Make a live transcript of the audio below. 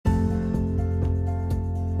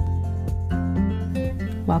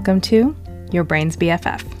Welcome to Your Brain's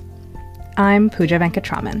BFF. I'm Pooja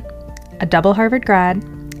Venkatraman, a double Harvard grad,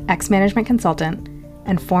 ex-management consultant,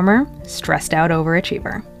 and former stressed-out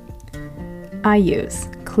overachiever. I use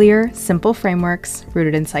clear, simple frameworks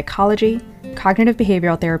rooted in psychology, cognitive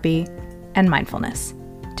behavioral therapy, and mindfulness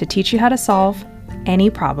to teach you how to solve any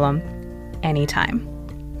problem, anytime.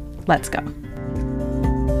 Let's go.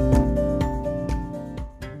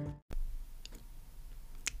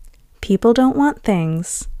 People don't want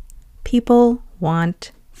things. People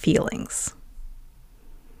want feelings.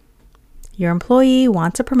 Your employee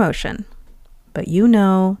wants a promotion, but you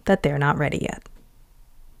know that they're not ready yet.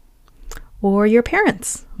 Or your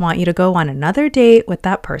parents want you to go on another date with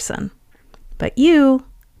that person, but you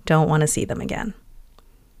don't want to see them again.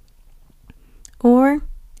 Or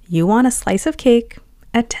you want a slice of cake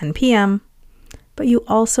at 10 p.m., but you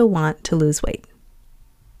also want to lose weight.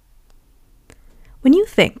 When you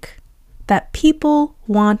think that people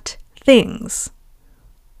want things,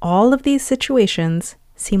 all of these situations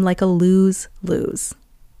seem like a lose-lose.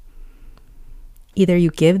 Either you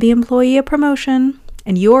give the employee a promotion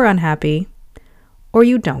and you're unhappy, or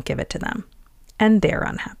you don't give it to them and they're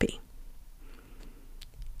unhappy.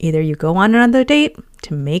 Either you go on another date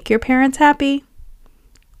to make your parents happy,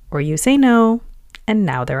 or you say no and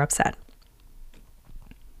now they're upset.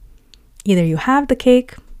 Either you have the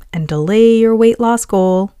cake and delay your weight loss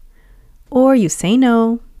goal, or you say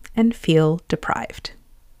no and feel deprived.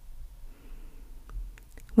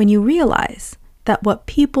 When you realize that what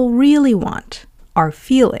people really want are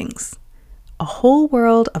feelings, a whole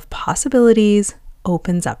world of possibilities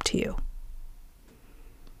opens up to you.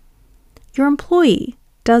 Your employee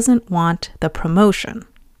doesn't want the promotion.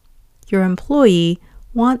 Your employee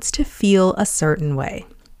wants to feel a certain way.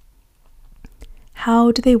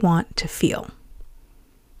 How do they want to feel?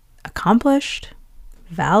 Accomplished?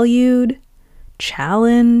 Valued?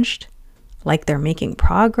 Challenged? Like they're making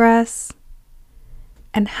progress?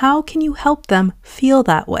 And how can you help them feel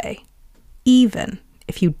that way, even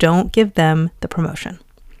if you don't give them the promotion?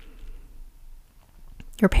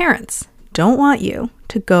 Your parents don't want you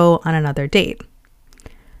to go on another date.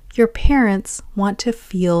 Your parents want to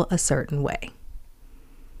feel a certain way.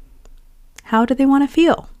 How do they want to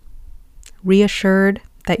feel? Reassured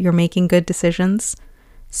that you're making good decisions?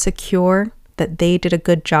 Secure that they did a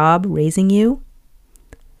good job raising you?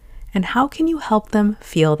 And how can you help them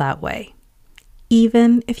feel that way,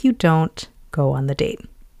 even if you don't go on the date?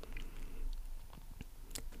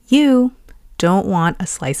 You don't want a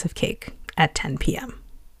slice of cake at 10 p.m.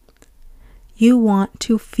 You want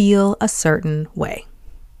to feel a certain way.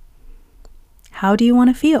 How do you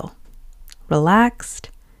want to feel?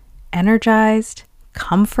 Relaxed, energized,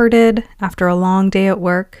 comforted after a long day at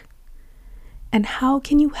work? And how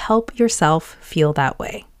can you help yourself feel that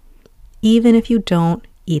way, even if you don't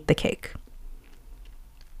eat the cake?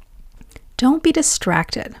 Don't be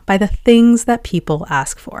distracted by the things that people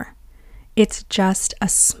ask for. It's just a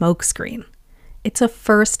smokescreen. It's a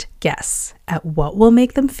first guess at what will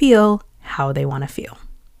make them feel how they want to feel.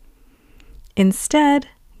 Instead,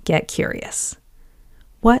 get curious.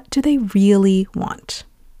 What do they really want?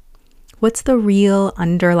 What's the real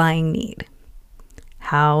underlying need?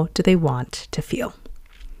 How do they want to feel?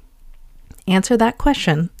 Answer that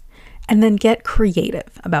question and then get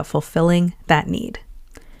creative about fulfilling that need.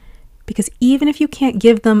 Because even if you can't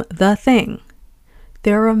give them the thing,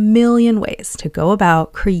 there are a million ways to go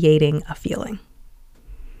about creating a feeling.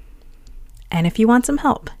 And if you want some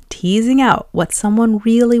help teasing out what someone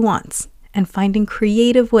really wants and finding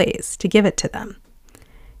creative ways to give it to them,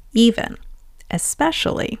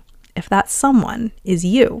 especially if that someone is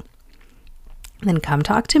you, then come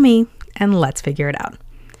talk to me and let's figure it out.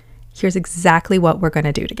 Here's exactly what we're going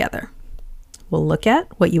to do together. We'll look at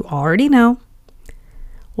what you already know.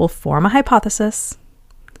 We'll form a hypothesis.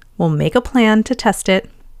 We'll make a plan to test it.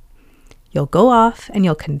 You'll go off and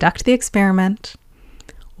you'll conduct the experiment.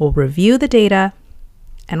 We'll review the data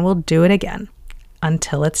and we'll do it again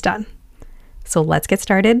until it's done. So let's get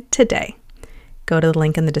started today. Go to the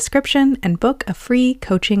link in the description and book a free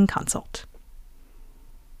coaching consult.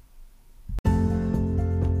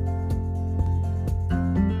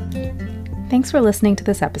 Thanks for listening to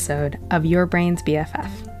this episode of Your Brain's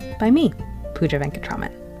BFF by me, Pooja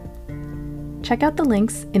Venkatraman. Check out the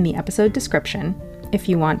links in the episode description if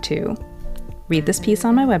you want to read this piece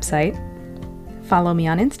on my website, follow me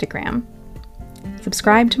on Instagram,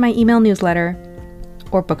 subscribe to my email newsletter,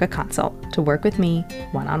 or book a consult to work with me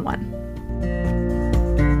one-on-one.